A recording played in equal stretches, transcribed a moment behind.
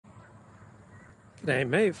G'day,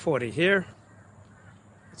 May 40 here.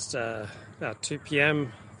 It's about 2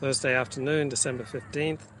 p.m. Thursday afternoon, December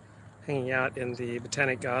 15th, hanging out in the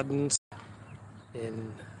Botanic Gardens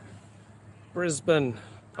in Brisbane,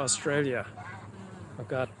 Australia. I've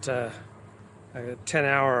got a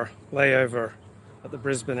 10-hour layover at the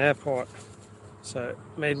Brisbane airport, so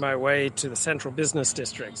made my way to the Central Business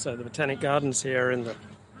District. So the Botanic Gardens here in the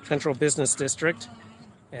Central Business District,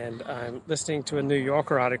 and I'm listening to a New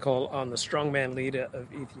Yorker article on the strongman leader of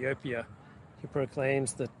Ethiopia, who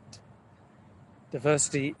proclaims that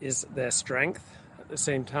diversity is their strength. At the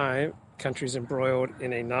same time, countries embroiled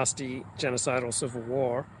in a nasty genocidal civil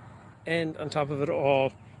war. And on top of it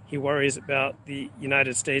all, he worries about the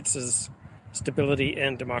United States' stability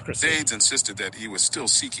and democracy. Dades insisted that he was still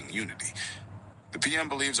seeking unity. The PM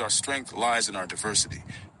believes our strength lies in our diversity,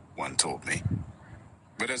 one told me.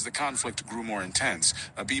 But as the conflict grew more intense,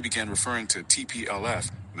 Abiy began referring to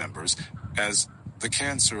TPLF members as the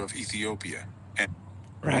cancer of Ethiopia.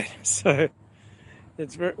 Right, so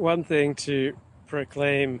it's one thing to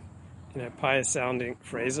proclaim, pious-sounding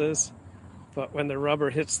phrases, but when the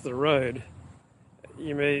rubber hits the road,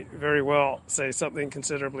 you may very well say something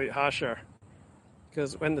considerably harsher,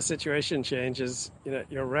 because when the situation changes,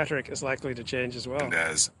 your rhetoric is likely to change as well. And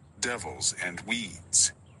as devils and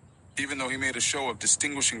weeds. Even though he made a show of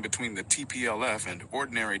distinguishing between the TPLF and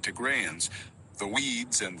ordinary Tigrayans, the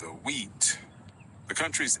weeds and the wheat, the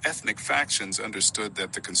country's ethnic factions understood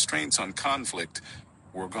that the constraints on conflict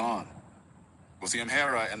were gone. Both the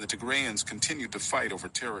Amhara and the Tigrayans continued to fight over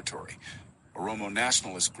territory. Oromo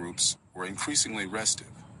nationalist groups were increasingly restive.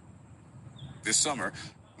 This summer,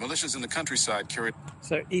 militias in the countryside carried...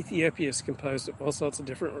 So Ethiopia is composed of all sorts of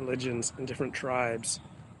different religions and different tribes.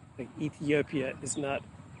 Ethiopia is not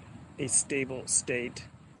a stable state.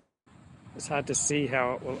 It's hard to see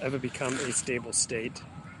how it will ever become a stable state.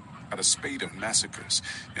 At a spate of massacres.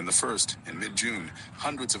 In the first, in mid-June,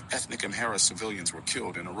 hundreds of ethnic Amhara civilians were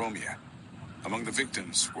killed in Oromia. Among the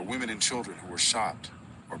victims were women and children who were shot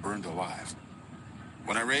or burned alive.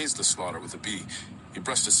 When I raised the slaughter with Abiy, he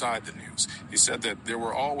brushed aside the news. He said that there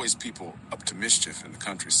were always people up to mischief in the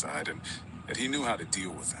countryside and that he knew how to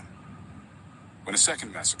deal with them. When a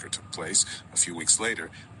second massacre took place, a few weeks later,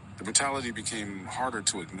 the brutality became harder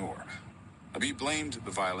to ignore. Abiy blamed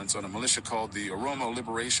the violence on a militia called the Oromo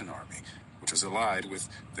Liberation Army, which was allied with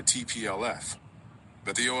the TPLF.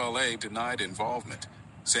 But the OLA denied involvement,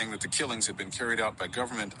 saying that the killings had been carried out by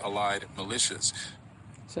government-allied militias.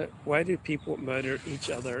 So why do people murder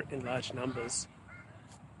each other in large numbers?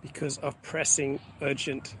 Because of pressing,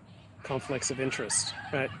 urgent conflicts of interest.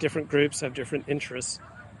 Right? Different groups have different interests,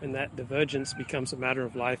 and that divergence becomes a matter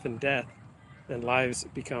of life and death, then lives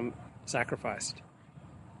become sacrificed.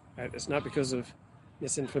 Right? It's not because of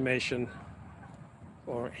misinformation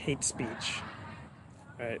or hate speech.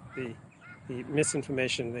 Right? The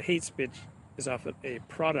misinformation, the hate speech is often a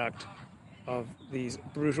product of these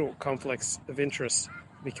brutal conflicts of interest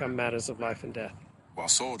become matters of life and death. While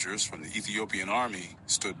soldiers from the Ethiopian army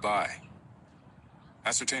stood by.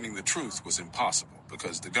 Ascertaining the truth was impossible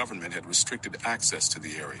because the government had restricted access to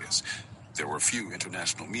the areas. There were few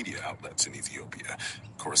international media outlets in Ethiopia.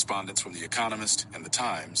 Correspondents from The Economist and The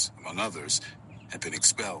Times, among others, had been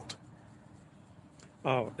expelled.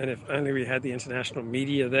 Oh, and if only we had the international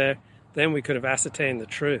media there, then we could have ascertained the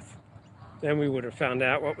truth. Then we would have found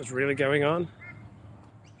out what was really going on.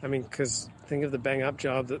 Because think of the bang-up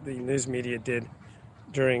job that the news media did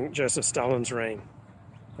during Joseph Stalin's reign,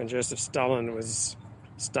 when Joseph Stalin was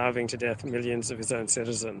starving to death millions of his own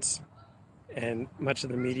citizens. And much of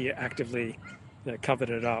the media actively covered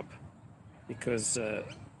it up because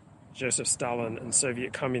Joseph Stalin and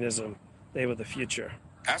Soviet communism, they were the future.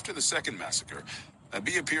 After the second massacre,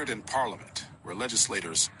 Abiy appeared in Parliament, where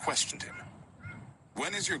legislators questioned him.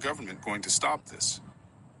 When is your government going to stop this?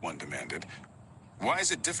 One demanded. Why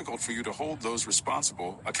is it difficult for you to hold those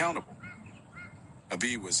responsible accountable?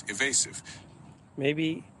 Abiy was evasive.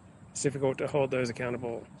 Maybe it's difficult to hold those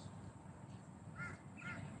responsible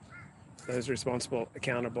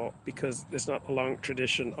accountable because there's not a long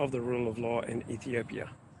tradition of the rule of law in Ethiopia.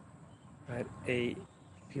 Right? A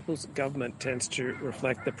people's government tends to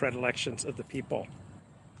reflect the predilections of the people.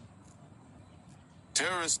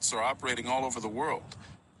 Terrorists are operating all over the world,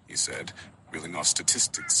 he said, reeling off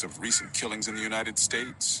statistics of recent killings in the United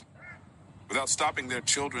States. Without stopping their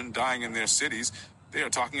children dying in their cities, they are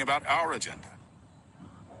talking about our agenda.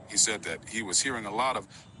 He said that he was hearing a lot of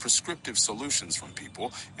prescriptive solutions from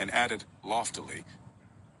people and added loftily,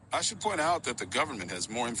 I should point out that the government has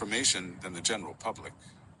more information than the general public.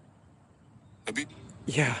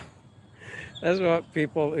 Yeah, that's what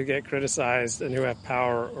people who get criticized and who have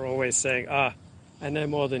power are always saying, I know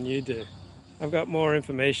more than you do. I've got more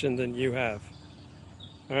information than you have.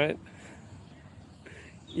 All right?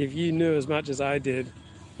 If you knew as much as I did,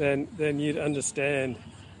 then you'd understand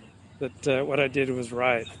that what I did was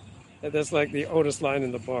right. That's like the oldest line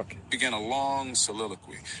in the book. Began a long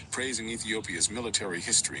soliloquy praising Ethiopia's military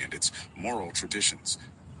history and its moral traditions.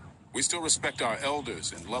 We still respect our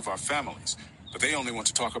elders and love our families, but they only want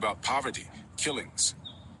to talk about poverty, killings.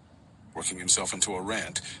 Working himself into a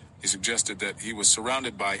rant, he suggested that he was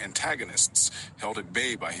surrounded by antagonists held at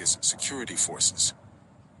bay by his security forces.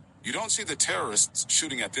 You don't see the terrorists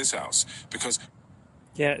shooting at this house because...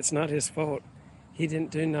 Yeah, it's not his fault. He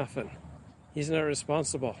didn't do nothing. He's not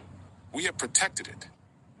responsible. We have protected it,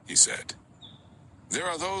 he said. There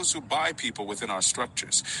are those who buy people within our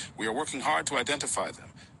structures. We are working hard to identify them.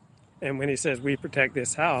 And when he says we protect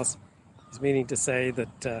this house, he's meaning to say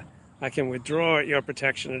that I can withdraw your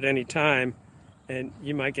protection at any time and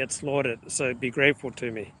you might get slaughtered, so be grateful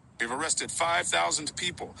to me. We've arrested 5,000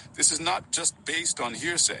 people. This is not just based on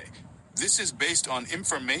hearsay. This is based on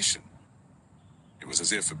information. It was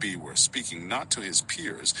as if Abiy were speaking not to his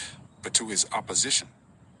peers, but to his opposition.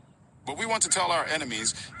 What we want to tell our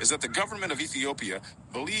enemies is that the government of Ethiopia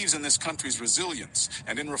believes in this country's resilience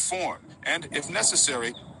and in reform, and, if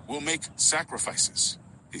necessary, will make sacrifices,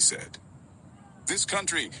 he said. This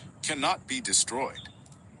country cannot be destroyed.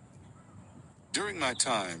 During my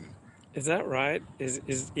time... Is that right?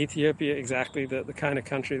 Is Ethiopia exactly the kind of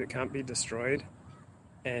country that can't be destroyed?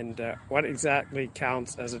 And what exactly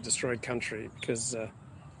counts as a destroyed country? Because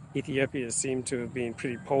Ethiopia seemed to have been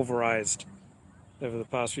pretty pulverized over the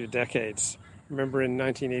past few decades. Remember in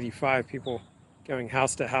 1985, people going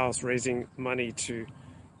house to house raising money to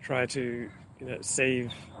try to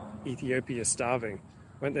save Ethiopia starving.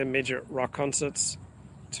 Weren't there major rock concerts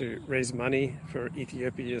to raise money for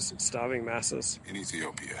Ethiopia's starving masses? In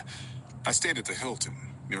Ethiopia, I stayed at the Hilton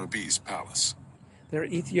near Abiy's palace. There are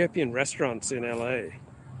Ethiopian restaurants in LA.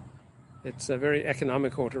 It's very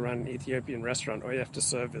economical to run an Ethiopian restaurant. All you have to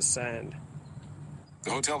serve is sand.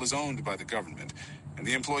 The hotel is owned by the government, and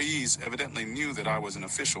the employees evidently knew that I was an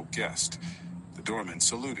official guest. The doorman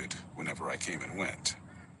saluted whenever I came and went.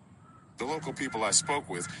 The local people I spoke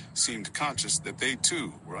with seemed conscious that they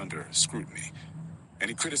too were under scrutiny.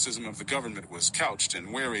 Any criticism of the government was couched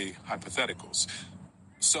in wary hypotheticals.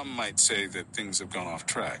 Some might say that things have gone off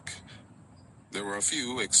track. There were a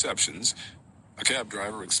few exceptions. A cab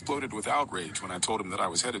driver exploded with outrage when I told him that I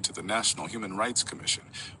was headed to the National Human Rights Commission,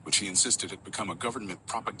 which he insisted had become a government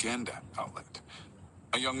propaganda outlet.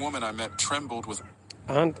 A young woman I met trembled with...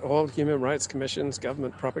 Aren't all human rights commissions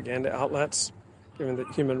government propaganda outlets? Given that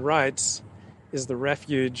human rights is the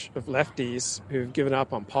refuge of lefties who've given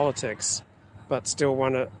up on politics but still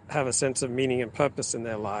want to have a sense of meaning and purpose in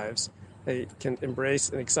their lives. They can embrace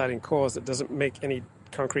an exciting cause that doesn't make any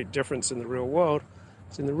concrete difference in the real world.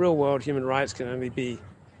 So in the real world, human rights can only be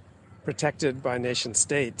protected by nation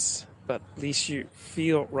states, but at least you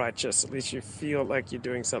feel righteous, at least you feel like you're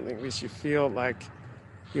doing something, at least you feel like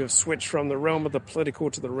you have switched from the realm of the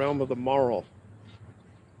political to the realm of the moral,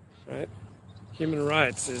 right? Human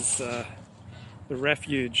rights is the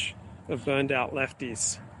refuge of burned out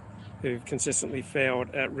lefties who've consistently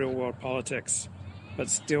failed at real world politics, but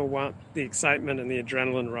still want the excitement and the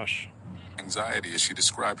adrenaline rush. Anxiety as she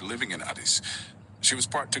described living in Addis. She was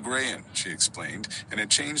part Tigrayan, she explained, and had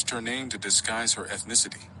changed her name to disguise her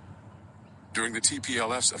ethnicity. During the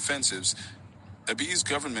TPLF's offensives, Abiy's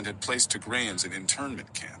government had placed Tigrayans in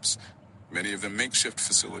internment camps, many of them makeshift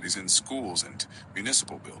facilities in schools and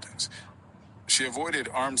municipal buildings. She avoided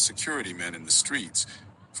armed security men in the streets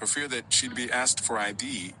for fear that she'd be asked for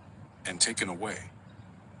ID and taken away.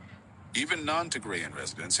 Even non-Tigrayan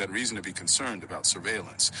residents had reason to be concerned about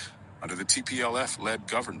surveillance. Under the TPLF-led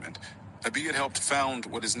government, Abiy had helped found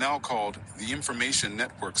what is now called the Information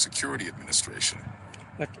Network Security Administration.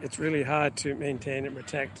 Look, it's really hard to maintain and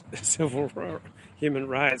protect human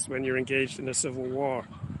rights when you're engaged in a civil war.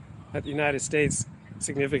 The United States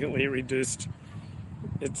significantly reduced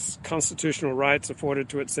its constitutional rights afforded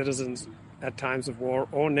to its citizens at times of war.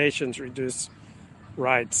 All nations reduce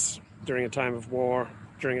rights during a time of war,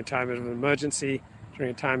 during a time of an emergency,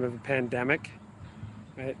 during a time of a pandemic.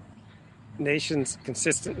 Right? Nations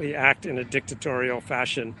consistently act in a dictatorial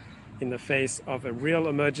fashion in the face of a real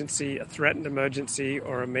emergency, a threatened emergency,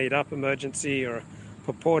 or a made-up emergency, or a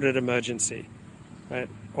purported emergency. Right?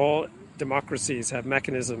 All democracies have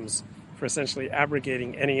mechanisms for essentially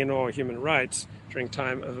abrogating any and all human rights during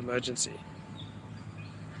time of emergency.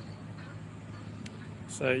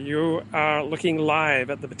 So you are looking live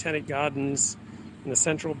at the Botanic Gardens in the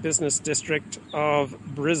central business district of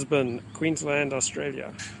Brisbane, Queensland,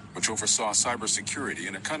 Australia. Which oversaw cybersecurity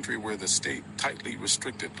in a country where the state tightly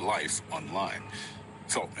restricted life online.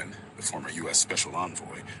 Feltman, the former U.S. Special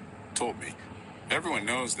Envoy, told me, everyone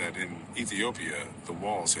knows that in Ethiopia, the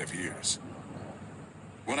walls have ears.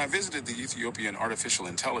 When I visited the Ethiopian Artificial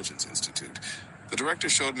Intelligence Institute, the director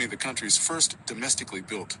showed me the country's first domestically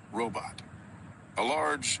built robot. A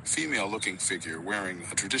large, female-looking figure wearing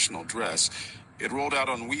a traditional dress, it rolled out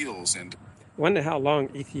on wheels and... Wonder how long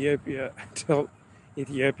until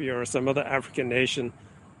Ethiopia or some other African nation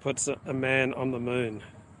puts a man on the moon.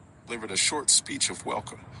 Delivered a short speech of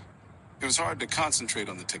welcome. It was hard to concentrate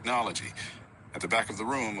on the technology. At the back of the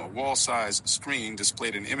room, a wall-sized screen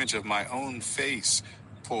displayed an image of my own face,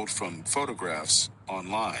 pulled from photographs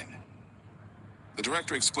online. The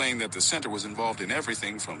director explained that the center was involved in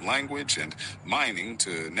everything from language and mining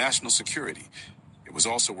to national security. It was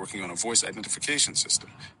also working on a voice identification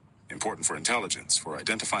system, important for intelligence, for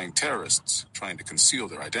identifying terrorists trying to conceal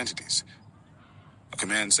their identities. A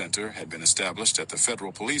command center had been established at the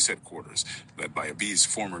federal police headquarters, led by Abiy's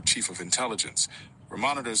former chief of intelligence, where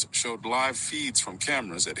monitors showed live feeds from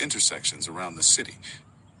cameras at intersections around the city.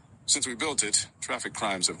 Since we built it, traffic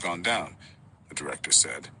crimes have gone down, the director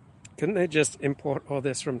said. Couldn't they just import all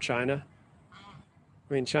this from China?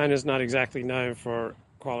 I mean, China's not exactly known for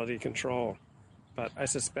quality control, but I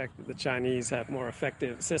suspect that the Chinese have more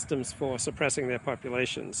effective systems for suppressing their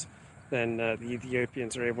populations than the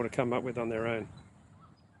Ethiopians are able to come up with on their own.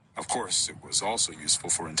 Of course, it was also useful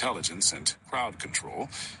for intelligence and crowd control.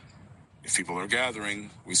 If people are gathering,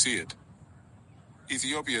 we see it.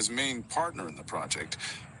 Ethiopia's main partner in the project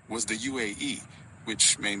was the UAE,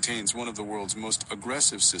 which maintains one of the world's most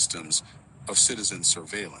aggressive systems of citizen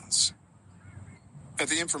surveillance. At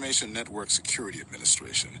the Information Network Security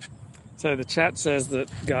Administration. So the chat says that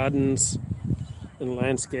gardens and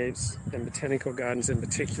landscapes, and botanical gardens in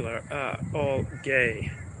particular, are all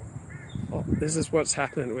gay. Well, this is what's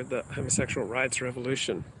happened with the homosexual rights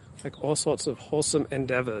revolution. Like all sorts of wholesome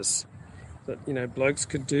endeavors that, blokes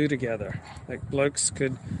could do together. Like blokes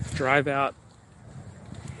could drive out,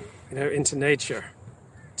 into nature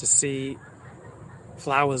to see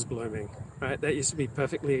flowers blooming, right? That used to be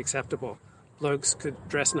perfectly acceptable. Blokes could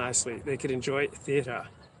dress nicely. They could enjoy theatre.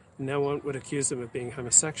 No one would accuse them of being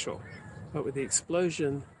homosexual. But with the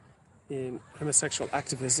explosion in homosexual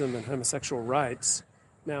activism and homosexual rights,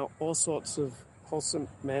 now all sorts of wholesome,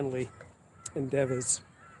 manly endeavors,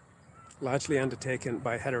 largely undertaken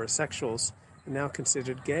by heterosexuals, are now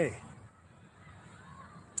considered gay.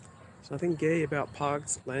 There's nothing gay about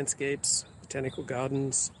parks, landscapes, botanical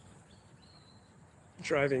gardens,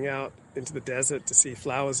 driving out into the desert to see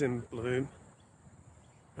flowers in bloom.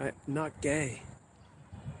 Right? Not gay.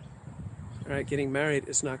 Right? Getting married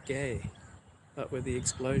is not gay. But with the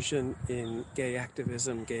explosion in gay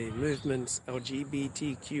activism, gay movements,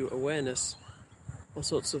 LGBTQ awareness, all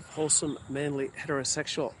sorts of wholesome, manly,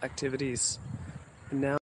 heterosexual activities are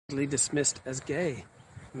now dismissed as gay.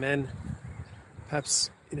 Men, perhaps,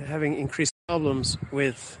 having increased problems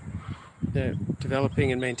with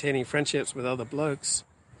developing and maintaining friendships with other blokes,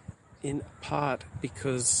 in part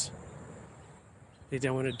because they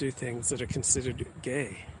don't want to do things that are considered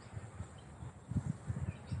gay.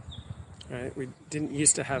 Right? We didn't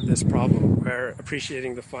used to have this problem where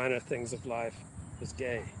appreciating the finer things of life was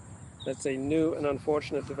gay. That's a new and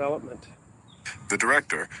unfortunate development. The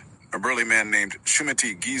director, a burly man named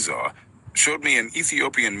Shumati Giza, showed me an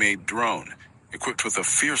Ethiopian-made drone equipped with a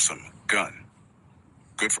fearsome gun.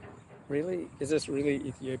 Good for... Really? Is this really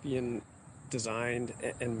Ethiopian designed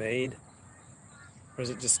and made? Or is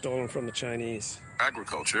it just stolen from the Chinese?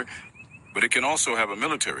 Agriculture, but it can also have a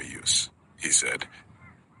military use, he said.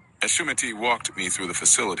 As Shumati walked me through the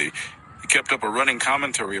facility, he kept up a running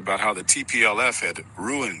commentary about how the TPLF had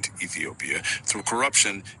ruined Ethiopia through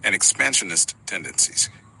corruption and expansionist tendencies.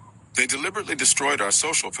 They deliberately destroyed our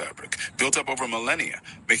social fabric, built up over millennia,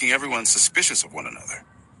 making everyone suspicious of one another.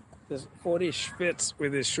 There's 40 schwitz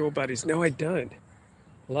with his shore buddies. No, I don't.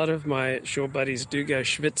 A lot of my shore buddies do go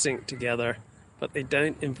schwitzing together, but they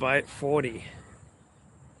don't invite 40.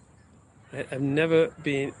 I've never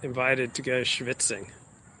been invited to go schwitzing.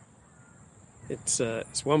 It's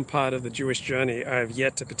one part of the Jewish journey I have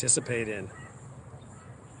yet to participate in.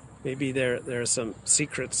 Maybe there are some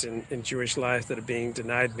secrets in Jewish life that are being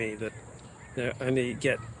denied me that only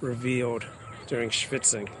get revealed during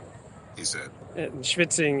schwitzing. He said. And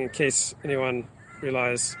schwitzing, in case anyone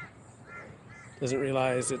doesn't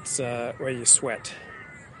realize, it's where you sweat.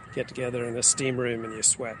 Get together in a steam room and you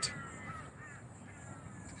sweat.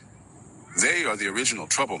 They are the original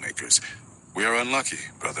troublemakers. We are unlucky,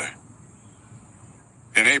 brother.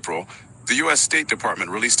 In April, the U.S. State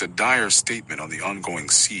Department released a dire statement on the ongoing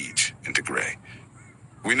siege in Tigray.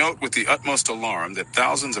 We note with the utmost alarm that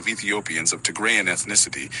thousands of Ethiopians of Tigrayan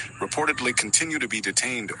ethnicity reportedly continue to be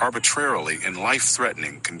detained arbitrarily in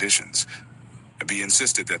life-threatening conditions. Abiy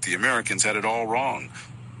insisted that the Americans had it all wrong.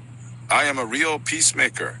 "I am a real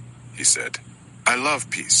peacemaker," he said. "I love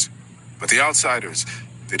peace. But the outsiders,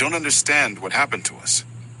 they don't understand what happened to us."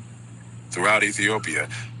 Throughout Ethiopia,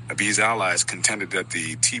 Abiy's allies contended that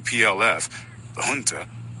the TPLF, the junta,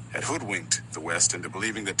 had hoodwinked the West into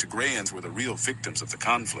believing that Tigrayans were the real victims of the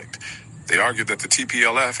conflict. They argued that the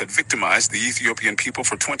TPLF had victimized the Ethiopian people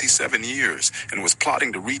for 27 years and was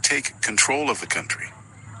plotting to retake control of the country.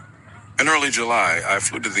 In early July, I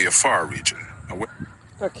flew to the Afar region.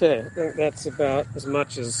 Okay, I think that's about as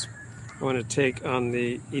much as I want to take on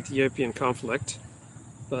the Ethiopian conflict.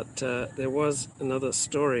 But there was another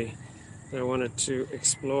story that I wanted to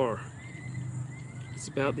explore. It's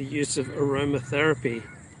about the use of aromatherapy,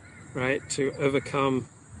 right, to overcome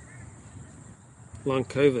long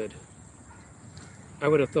COVID. I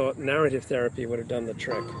would have thought narrative therapy would have done the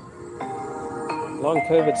trick. Long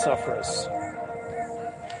COVID sufferers.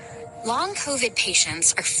 Long COVID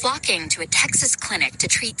patients are flocking to a Texas clinic to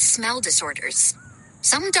treat smell disorders.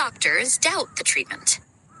 Some doctors doubt the treatment.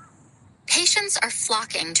 Patients are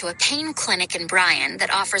flocking to a pain clinic in Bryan that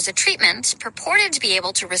offers a treatment purported to be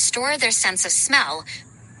able to restore their sense of smell.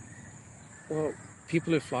 Well,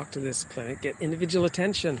 people who flock to this clinic get individual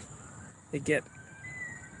attention. They get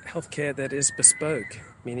healthcare that is bespoke,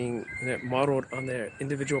 meaning modeled on their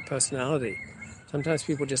individual personality. Sometimes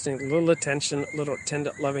people just need a little attention, a little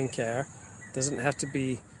tender, loving care. It doesn't have to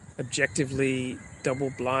be objectively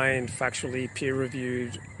double-blind, factually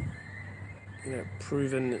peer-reviewed,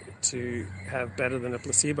 proven to have better than a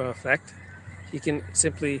placebo effect. You can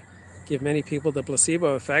simply give many people the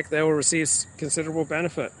placebo effect. They will receive considerable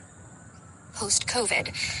benefit.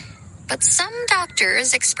 Post-COVID. But some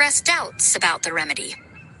doctors express doubts about the remedy.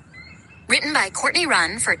 Written by Courtney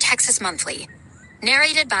Runn for Texas Monthly.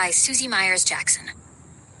 Narrated by Susie Myers-Jackson.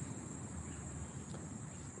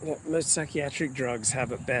 Most psychiatric drugs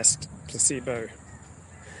have at best placebo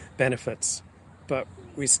benefits, but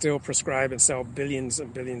we still prescribe and sell billions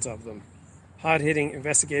and billions of them. Hard-hitting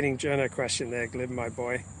investigating journal question there, Glib, my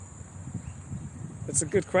boy. It's a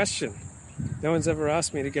good question. No one's ever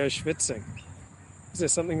asked me to go schwitzing. Is there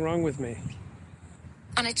something wrong with me?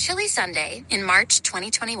 On a chilly Sunday in March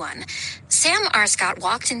 2021, Sam Arscott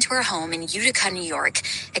walked into her home in Utica, New York,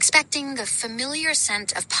 expecting the familiar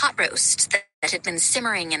scent of pot roast that had been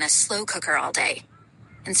simmering in a slow cooker all day.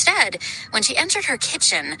 Instead, when she entered her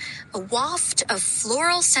kitchen, a waft of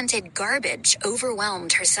floral-scented garbage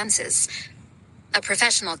overwhelmed her senses. A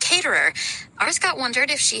professional caterer, Arscott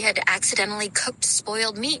wondered if she had accidentally cooked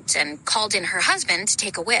spoiled meat and called in her husband to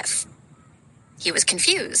take a whiff. He was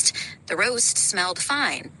confused. The roast smelled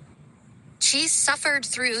fine. She suffered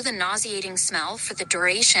through the nauseating smell for the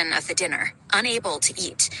duration of the dinner, unable to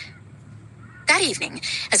eat. That evening,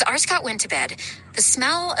 as Arscott went to bed, the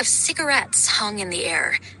smell of cigarettes hung in the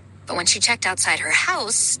air. But when she checked outside her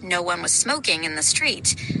house, no one was smoking in the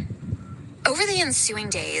street. Over the ensuing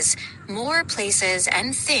days, more places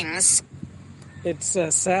and things... It's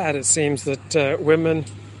sad, it seems, that women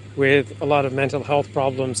with a lot of mental health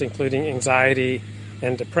problems, including anxiety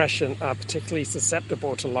and depression, are particularly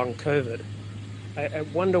susceptible to long COVID. I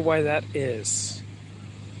wonder why that is.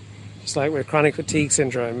 Just like with chronic fatigue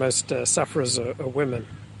syndrome, most sufferers are women.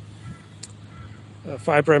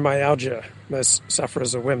 Fibromyalgia, most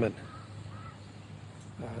sufferers are women.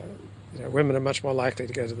 Women are much more likely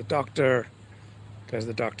to go to the doctor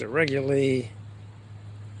regularly.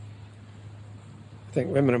 I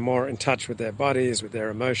think women are more in touch with their bodies, with their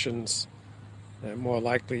emotions. They're more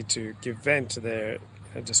likely to give vent to their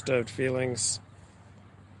disturbed feelings.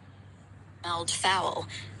 Smelled foul.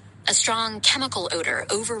 A strong chemical odor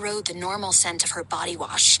overrode the normal scent of her body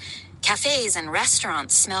wash. Cafes and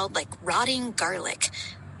restaurants smelled like rotting garlic.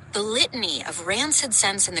 The litany of rancid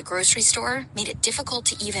scents in the grocery store made it difficult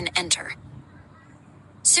to even enter.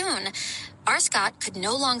 Soon, Arscott could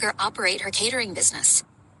no longer operate her catering business.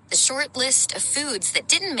 The short list of foods that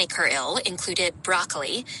didn't make her ill included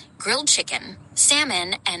broccoli, grilled chicken,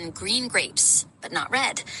 salmon, and green grapes, but not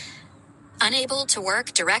red. Unable to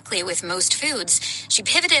work directly with most foods, she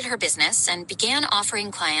pivoted her business and began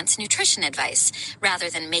offering clients nutrition advice rather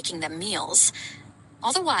than making them meals.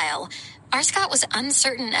 All the while, Arscott was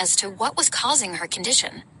uncertain as to what was causing her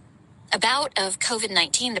condition. A bout of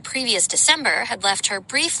COVID-19 the previous December had left her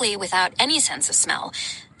briefly without any sense of smell,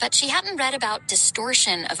 but she hadn't read about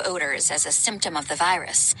distortion of odors as a symptom of the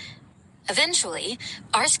virus. Eventually,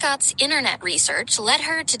 Arscott's internet research led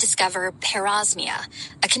her to discover parosmia,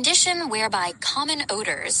 a condition whereby common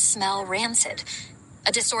odors smell rancid,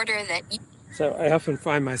 a disorder that... So I often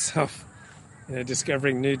find myself,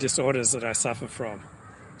 discovering new disorders that I suffer from.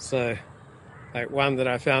 So, like one that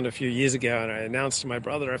I found a few years ago, and I announced to my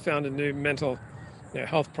brother, I found a new mental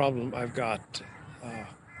health problem I've got.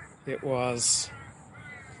 It was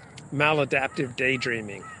maladaptive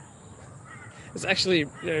daydreaming. It's actually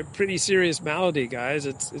a pretty serious malady, guys.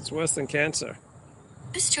 It's worse than cancer.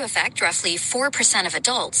 Used to affect roughly 4% of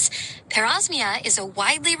adults, parosmia is a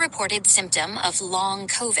widely reported symptom of long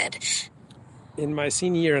COVID. In my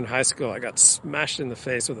senior year in high school, I got smashed in the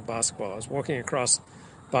face with a basketball. I was walking across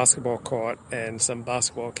a basketball court, and some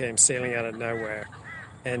basketball came sailing out of nowhere.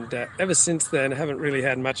 And ever since then, I haven't really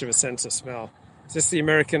had much of a sense of smell. Is this the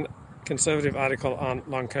American Conservative article on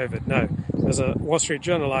long COVID? No. There's a Wall Street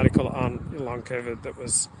Journal article on long COVID that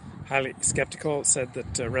was highly skeptical. It said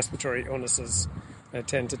that respiratory illnesses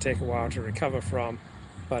tend to take a while to recover from,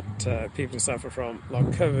 but people who suffer from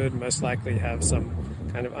long COVID most likely have some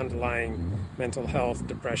kind of underlying mental health,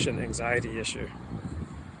 depression, anxiety issue.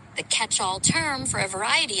 The catch-all term for a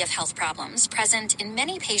variety of health problems present in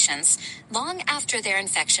many patients long after their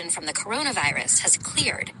infection from the coronavirus has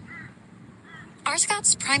cleared.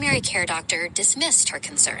 Arscott's primary care doctor dismissed her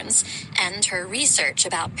concerns and her research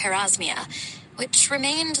about parosmia, which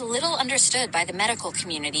remained little understood by the medical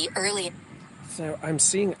community early. So I'm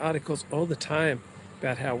seeing articles all the time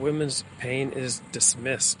about how women's pain is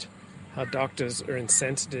dismissed, how doctors are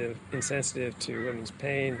insensitive to women's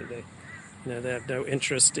pain, that they have no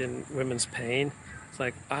interest in women's pain. It's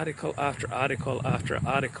like article after article after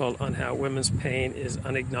article on how women's pain is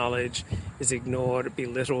unacknowledged, is ignored,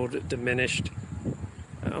 belittled, diminished.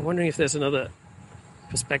 I'm wondering if there's another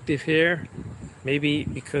perspective here, maybe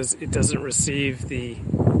because it doesn't receive the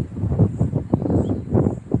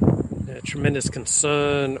tremendous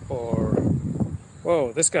concern, or,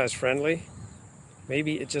 whoa, this guy's friendly.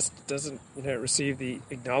 Maybe it just doesn't receive the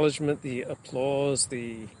acknowledgement, the applause,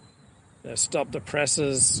 the stop the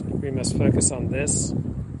presses, we must focus on this.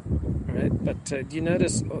 All right? But do you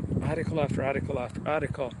notice article after article after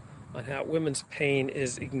article on how women's pain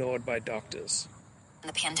is ignored by doctors?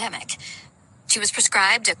 The pandemic. She was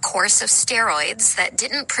prescribed a course of steroids that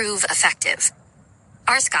didn't prove effective.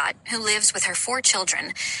 Arscott, who lives with her 4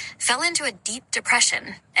 children, fell into a deep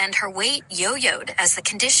depression, and her weight yo-yoed as the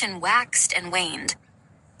condition waxed and waned.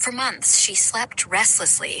 For months, she slept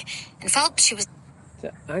restlessly and felt she was...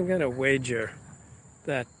 I'm going to wager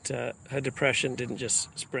that her depression didn't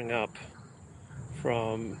just spring up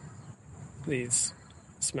from these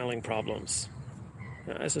smelling problems.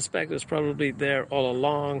 I suspect it was probably there all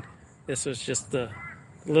along. This was just the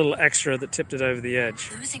little extra that tipped it over the edge.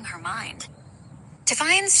 Losing her mind. To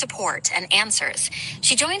find support and answers,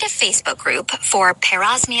 she joined a Facebook group for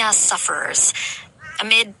parosmia sufferers.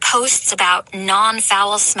 Amid posts about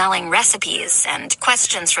non-foul-smelling recipes and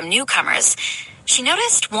questions from newcomers, she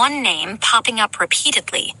noticed one name popping up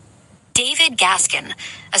repeatedly. David Gaskin,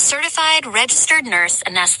 a certified registered nurse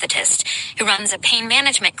anesthetist who runs a pain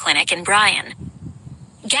management clinic in Bryan.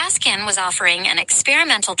 Gaskin was offering an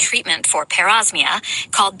experimental treatment for parosmia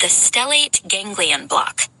called the stellate ganglion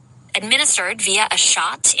block. Administered via a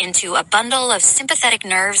shot into a bundle of sympathetic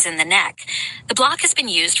nerves in the neck, the block has been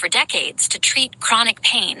used for decades to treat chronic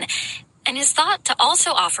pain and is thought to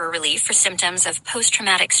also offer relief for symptoms of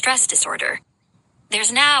post-traumatic stress disorder.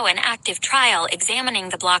 There's now an active trial examining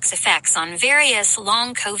the block's effects on various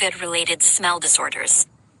long COVID-related smell disorders.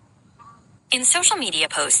 In social media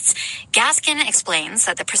posts, Gaskin explains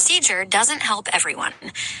that the procedure doesn't help everyone,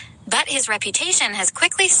 but his reputation has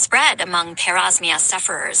quickly spread among parosmia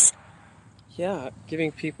sufferers. Yeah,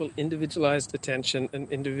 giving people individualized attention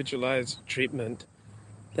and individualized treatment,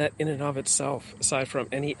 that in and of itself, aside from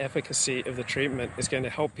any efficacy of the treatment, is going to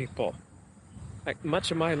help people. Like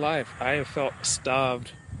much of my life, I have felt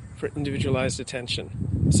starved for individualized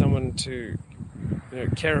attention, someone to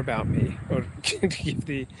care about me, or to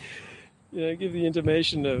give the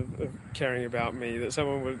intimation of caring about me, that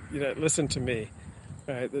someone would listen to me,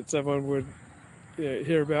 right? That someone would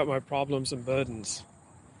hear about my problems and burdens.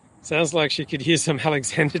 Sounds like she could use some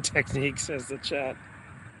Alexander technique, says the chat.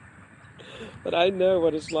 But I know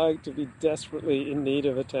what it's like to be desperately in need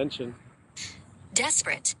of attention.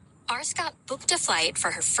 Desperate, Arscott booked a flight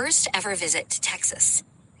for her first ever visit to Texas.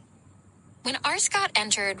 When Arscott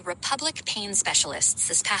entered Republic Pain Specialists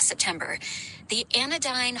this past September, the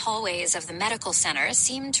anodyne hallways of the medical center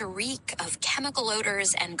seemed to reek of chemical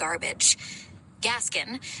odors and garbage.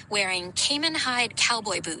 Gaskin, wearing caiman hide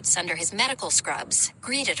cowboy boots under his medical scrubs,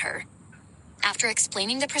 greeted her. After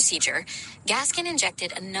explaining the procedure, Gaskin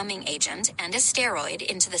injected a numbing agent and a steroid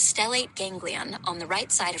into the stellate ganglion on the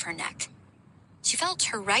right side of her neck. She felt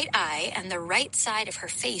her right eye and the right side of her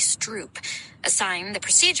face droop, a sign the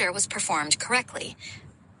procedure was performed correctly.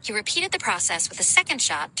 He repeated the process with a second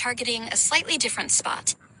shot, targeting a slightly different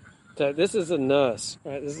spot. So this is a nurse,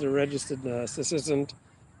 right? This is a registered nurse. This isn't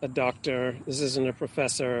a doctor. This isn't a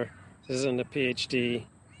professor. This isn't a PhD.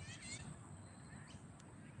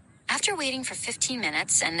 After waiting for 15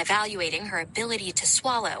 minutes and evaluating her ability to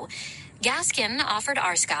swallow, Gaskin offered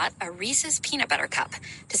Arscott a Reese's peanut butter cup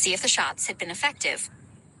to see if the shots had been effective.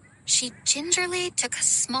 She gingerly took a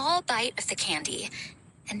small bite of the candy,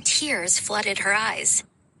 and tears flooded her eyes.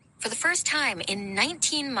 For the first time in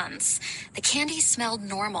 19 months, the candy smelled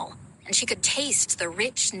normal, and she could taste the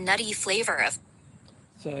rich, nutty flavor of...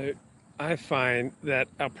 So I find that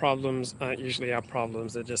our problems aren't usually our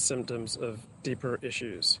problems. They're just symptoms of deeper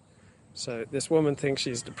issues. So this woman thinks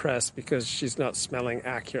she's depressed because she's not smelling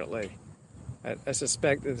accurately. I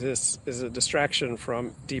suspect that this is a distraction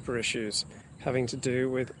from deeper issues having to do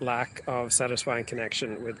with lack of satisfying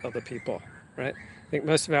connection with other people, right? I think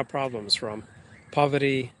most of our problems, from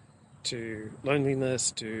poverty to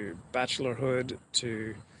loneliness to bachelorhood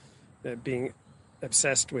to being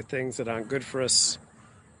obsessed with things that aren't good for us,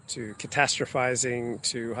 to catastrophizing,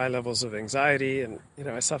 to high levels of anxiety. And,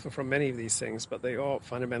 I suffer from many of these things, but they all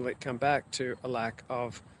fundamentally come back to a lack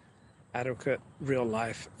of adequate,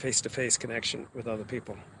 real-life, face-to-face connection with other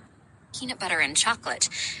people. Peanut butter and chocolate.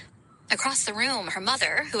 Across the room, her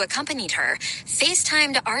mother, who accompanied her,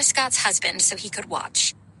 FaceTimed Arscott's husband so he could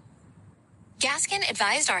watch. Gaskin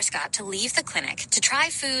advised Arscott to leave the clinic to try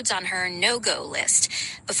foods on her no-go list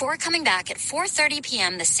before coming back at 4:30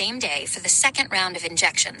 p.m. the same day for the second round of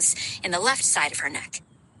injections in the left side of her neck.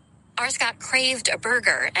 Arscott craved a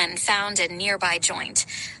burger and found a nearby joint.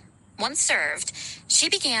 Once served, she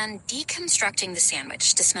began deconstructing the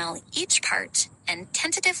sandwich to smell each part and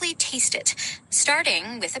tentatively taste it,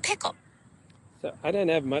 starting with a pickle. So I don't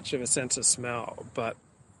have much of a sense of smell, but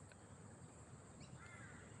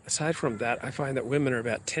aside from that, I find that women are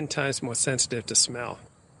about 10 times more sensitive to smell.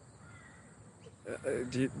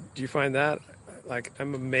 Do you find that? Like,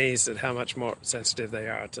 I'm amazed at how much more sensitive they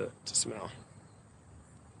are to smell.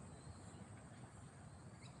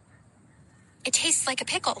 It tastes like a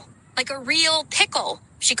pickle, like a real pickle,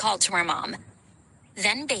 she called to her mom.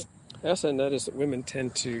 Then bake. I also noticed that women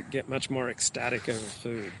tend to get much more ecstatic over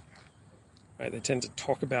food. Right? They tend to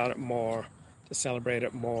talk about it more, to celebrate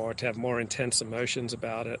it more, to have more intense emotions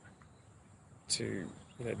about it, to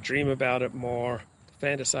dream about it more,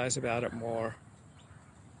 fantasize about it more.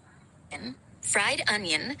 Fried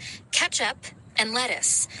onion, ketchup, and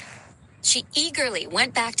lettuce. She eagerly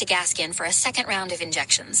went back to Gaskin for a second round of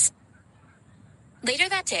injections. Later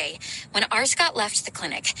that day, when Arscott left the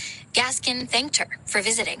clinic, Gaskin thanked her for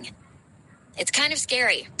visiting. It's kind of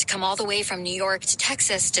scary to come all the way from New York to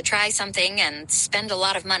Texas to try something and spend a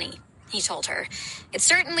lot of money, he told her. It's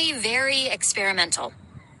certainly very experimental.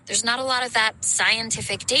 There's not a lot of that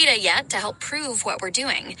scientific data yet to help prove what we're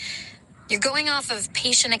doing. You're going off of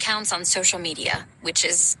patient accounts on social media, which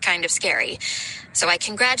is kind of scary. So I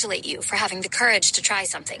congratulate you for having the courage to try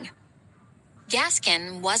something.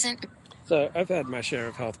 Gaskin wasn't... So I've had my share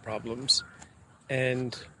of health problems,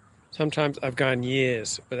 and sometimes I've gone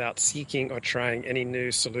years without seeking or trying any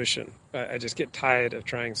new solution. I just get tired of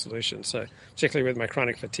trying solutions. So particularly with my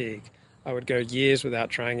chronic fatigue, I would go years without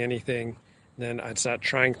trying anything. Then I'd start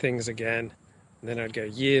trying things again. And then I'd go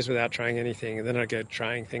years without trying anything. And then I'd go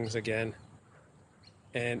trying things again.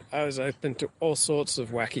 And I was open to all sorts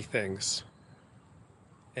of wacky things.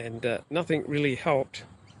 And nothing really helped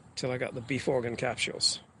till I got the beef organ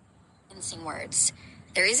capsules. Words.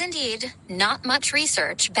 There is indeed not much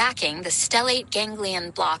research backing the stellate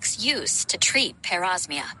ganglion block's use to treat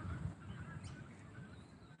parosmia.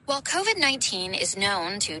 While COVID-19 is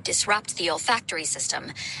known to disrupt the olfactory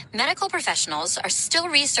system, medical professionals are still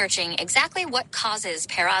researching exactly what causes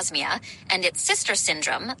parosmia and its sister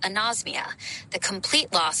syndrome, anosmia, the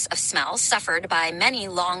complete loss of smell suffered by many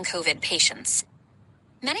long COVID patients.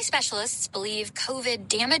 Many specialists believe COVID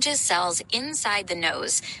damages cells inside the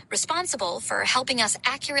nose, responsible for helping us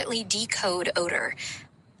accurately decode odor.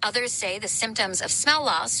 Others say the symptoms of smell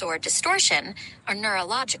loss or distortion are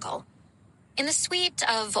neurological. In the suite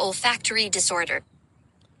of olfactory disorder.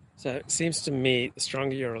 So it seems to me, the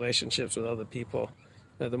stronger your relationships with other people,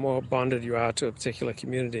 the more bonded you are to a particular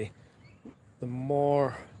community, the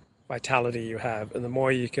more vitality you have, and the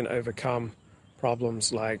more you can overcome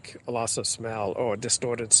problems like a loss of smell or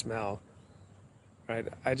distorted smell, right?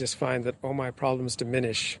 I just find that all my problems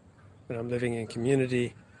diminish when I'm living in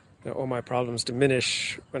community, all my problems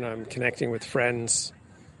diminish when I'm connecting with friends.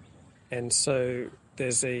 And so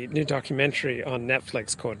there's a new documentary on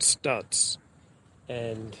Netflix called Studs.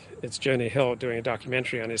 And it's Jonah Hill doing a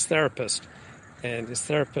documentary on his therapist. And his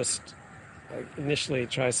therapist initially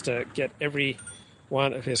tries to get every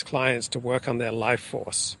one of his clients to work on their life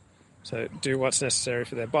force. So do what's necessary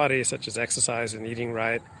for their body, such as exercise and eating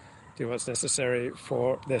right. Do what's necessary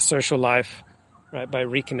for their social life, right, by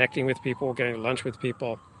reconnecting with people, going to lunch with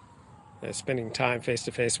people, spending time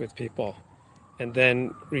face-to-face with people, and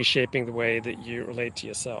then reshaping the way that you relate to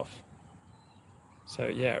yourself. So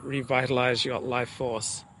yeah, revitalize your life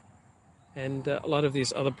force, and a lot of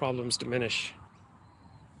these other problems diminish.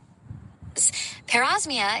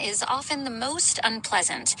 Parosmia is often the most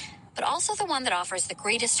unpleasant, but also the one that offers the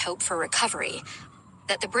greatest hope for recovery.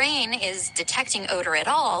 That the brain is detecting odor at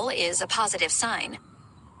all is a positive sign.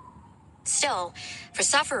 Still, for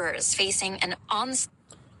sufferers facing an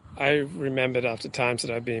I remembered after times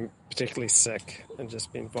that I've been particularly sick and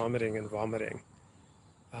just been vomiting and vomiting.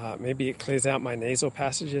 Maybe it clears out my nasal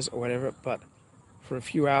passages or whatever, but for a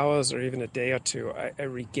few hours or even a day or two, I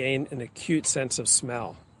regain an acute sense of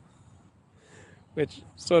smell, which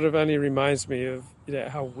sort of only reminds me of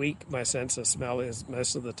how weak my sense of smell is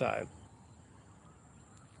most of the time.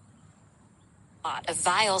 Of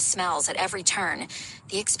vile smells at every turn,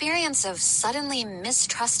 the experience of suddenly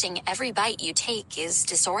mistrusting every bite you take is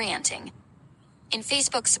disorienting. In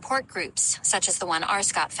Facebook support groups, such as the one R.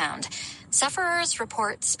 Scott found, sufferers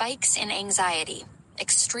report spikes in anxiety,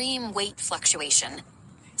 extreme weight fluctuation.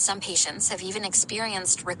 Some patients have even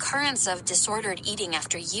experienced recurrence of disordered eating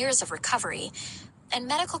after years of recovery, and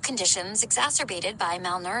medical conditions exacerbated by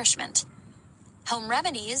malnourishment. Home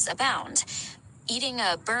remedies abound. Eating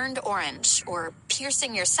a burned orange or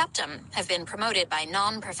piercing your septum have been promoted by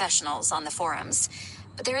non-professionals on the forums,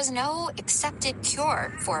 but there is no accepted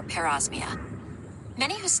cure for parosmia.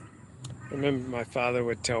 I remember my father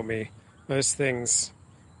would tell me most things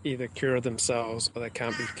either cure themselves or they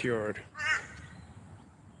can't be cured.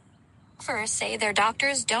 Sufferers say their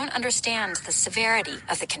doctors don't understand the severity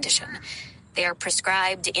of the condition. They are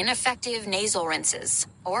prescribed ineffective nasal rinses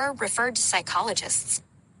or referred to psychologists.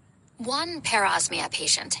 One parosmia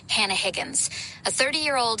patient, Hannah Higgins, a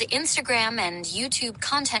 30-year-old Instagram and YouTube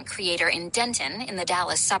content creator in Denton in the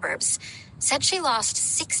Dallas suburbs, said she lost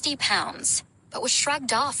 60 pounds, but was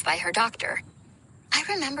shrugged off by her doctor. I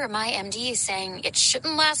remember my MD saying it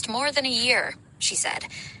shouldn't last more than a year, she said.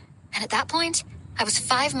 And at that point, I was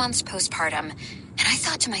 5 months postpartum, and I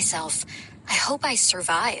thought to myself, I hope I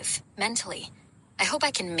survive mentally. I hope I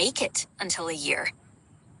can make it until a year.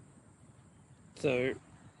 So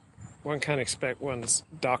one can't expect one's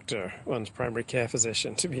doctor, one's primary care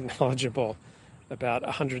physician, to be knowledgeable about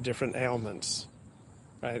 100 different ailments,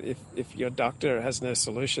 right? If your doctor has no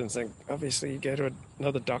solutions, then obviously you go to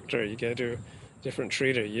another doctor, you go to a different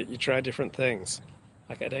treater, you try different things.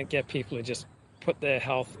 Like, I don't get people who just put their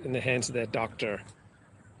health in the hands of their doctor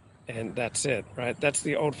and that's it, right? That's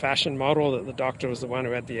the old-fashioned model, that the doctor was the one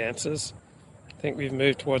who had the answers. I think we've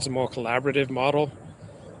moved towards a more collaborative model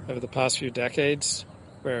over the past few decades,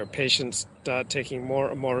 where patients start taking more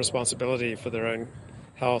and more responsibility for their own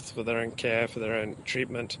health, for their own care, for their own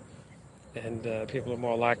treatment, and people are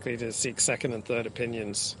more likely to seek second and third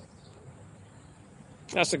opinions.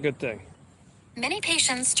 That's a good thing. Many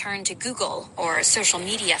patients turn to Google or social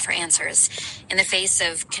media for answers in the face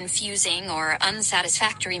of confusing or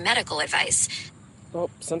unsatisfactory medical advice. Well,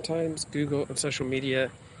 sometimes Google and social media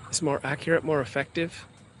is more accurate, more effective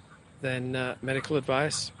than medical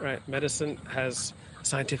advice, right? Medicine has a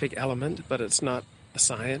scientific element, but it's not a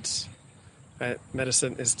science. Right?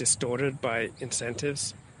 Medicine is distorted by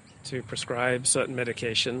incentives to prescribe certain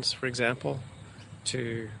medications, for example,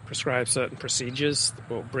 to prescribe certain procedures that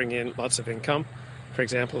will bring in lots of income. For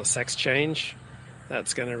example, a sex change,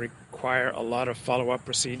 that's going to require a lot of follow-up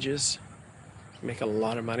procedures, make a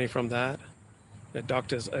lot of money from that. The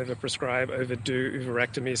doctors overprescribe, overdo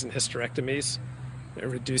oophorectomies and hysterectomies,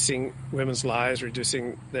 reducing women's lives,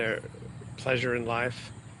 reducing their pleasure in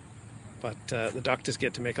life. But the doctors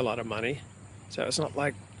get to make a lot of money. So it's not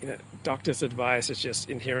like doctors' advice is just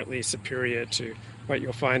inherently superior to what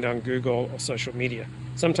you'll find on Google or social media.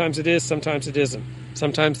 Sometimes it is, sometimes it isn't.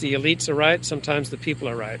 Sometimes the elites are right, sometimes the people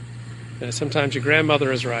are right. Sometimes your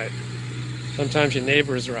grandmother is right. Sometimes your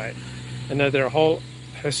neighbor is right. I know there are a whole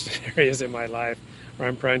host of areas in my life where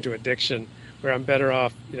I'm prone to addiction, where I'm better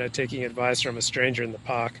off taking advice from a stranger in the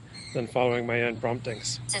park than following my own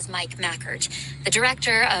promptings. Says Mike Mackert, the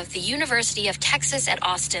director of the University of Texas at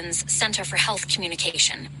Austin's Center for Health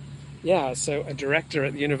Communication. Yeah, so a director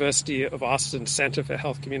at the University of Austin Center for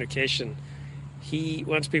Health Communication He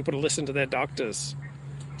wants people to listen to their doctors.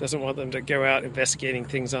 Doesn't want them to go out investigating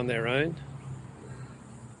things on their own.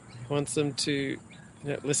 He wants them to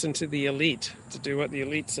listen to the elite, to do what the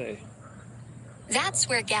elite say. That's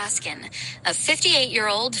where Gaskin, a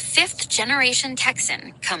 58-year-old fifth-generation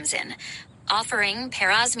Texan, comes in, offering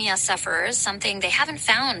parosmia sufferers something they haven't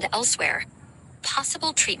found elsewhere: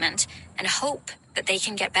 possible treatment and hope that they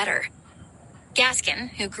can get better. Gaskin,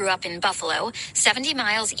 who grew up in Buffalo, 70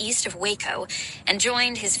 miles east of Waco, and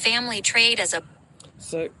joined his family trade as a...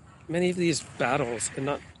 So many of these battles are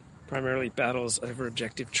not primarily battles over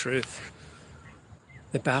objective truth.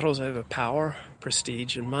 They're battles over power,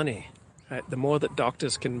 prestige, and money. Right? The more that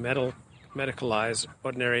doctors can medicalize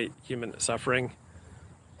ordinary human suffering,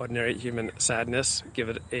 ordinary human sadness, give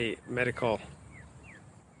it a medical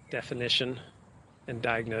definition and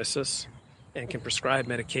diagnosis, and can prescribe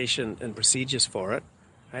medication and procedures for it,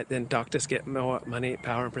 right, then doctors get more money,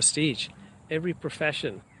 power, and prestige. Every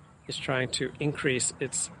profession is trying to increase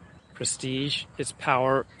its prestige, its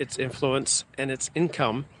power, its influence, and its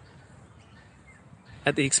income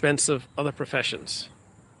at the expense of other professions.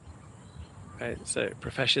 Right? So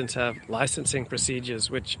professions have licensing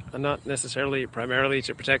procedures which are not necessarily primarily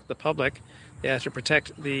to protect the public. They have to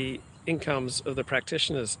protect the incomes of the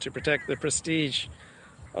practitioners, to protect the prestige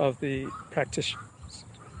of the practitioners,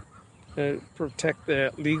 protect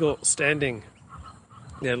their legal standing,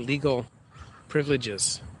 their legal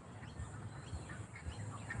privileges.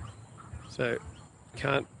 So you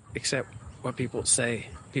can't accept what people say.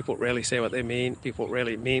 People rarely say what they mean. People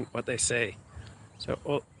rarely mean what they say.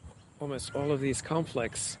 So almost all of these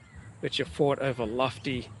conflicts, which are fought over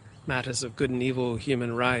lofty matters of good and evil,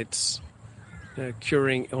 human rights,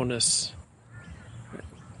 curing illness,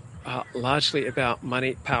 are largely about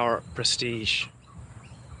money, power, prestige,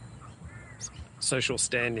 social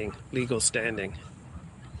standing, legal standing.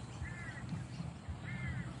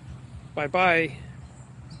 Bye-bye.